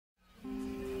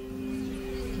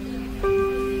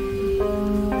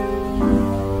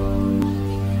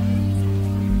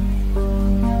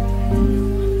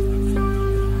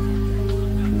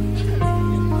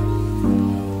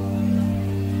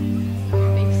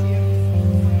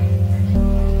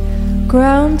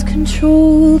Ground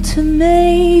control to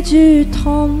Major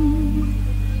Tom.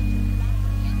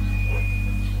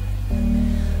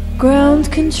 Ground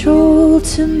control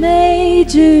to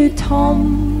Major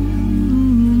Tom.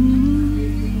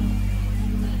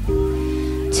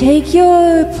 Take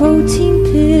your protein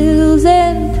pills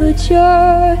and put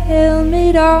your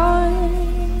helmet on.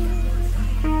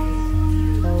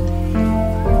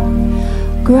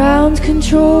 Ground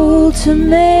control to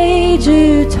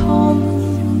Major Tom.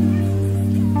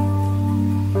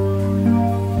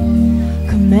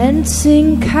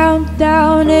 Commencing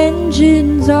countdown,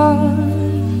 engines on.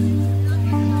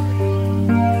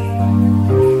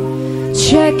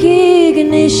 Check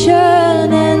ignition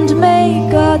and may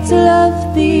God's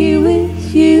love be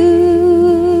with you.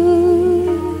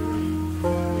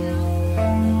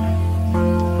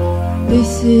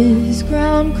 This is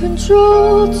ground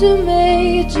control to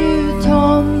Major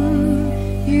Tom.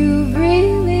 You've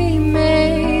really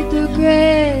made the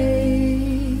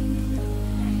grade,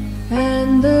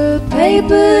 and the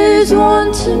papers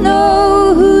want to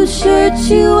know whose shirt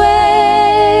you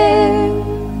wear.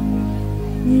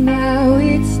 Now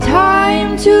it's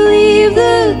time to leave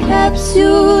the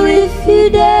capsule if you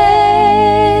dare.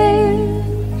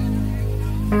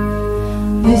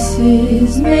 This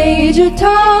is Major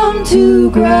Tom to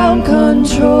ground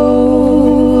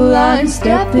control. I'm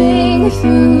stepping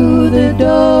through the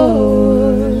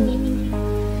door,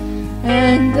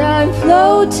 and I'm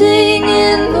floating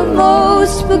in the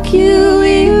most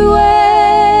peculiar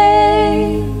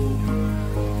way.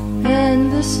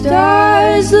 And the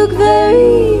stars look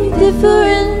very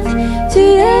different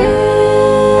today.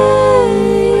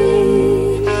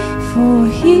 For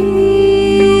here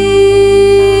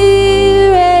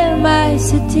am I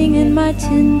sitting in my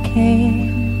tin can,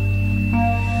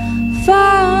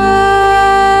 far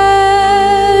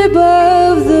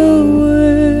above the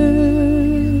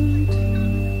world.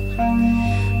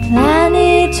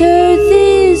 Planet Earth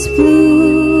is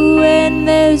blue, and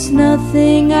there's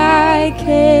nothing I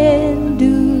can do.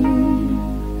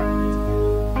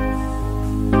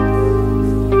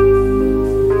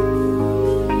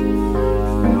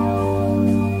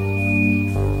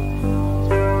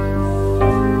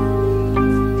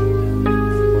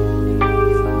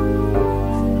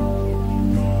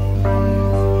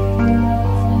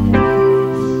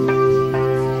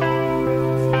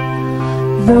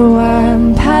 Though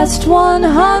I'm past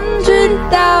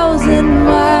 100,000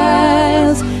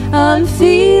 miles, I'm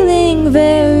feeling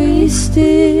very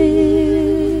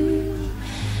still.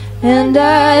 And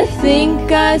I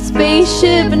think our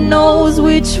spaceship knows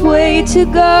which way to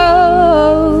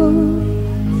go.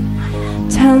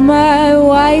 Tell my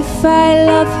wife I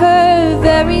love her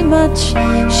very much,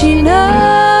 she knows.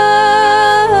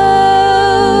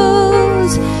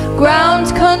 Ground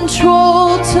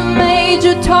control to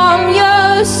Major Tom,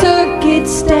 your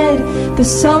circuit's dead.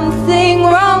 There's something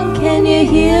wrong, can you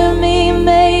hear me,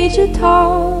 Major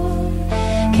Tom?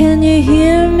 Can you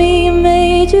hear me,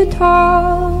 Major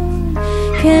Tom?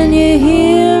 Can you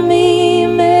hear me,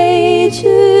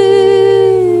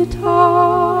 Major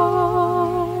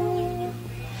Tom?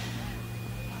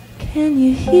 Can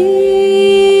you hear?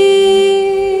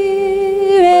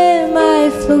 Am I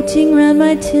floating round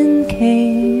my tin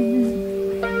can,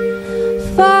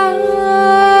 far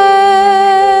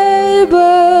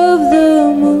above the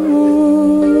moon?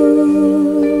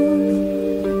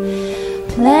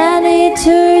 Planet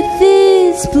Earth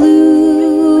is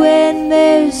blue, and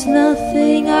there's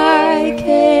nothing I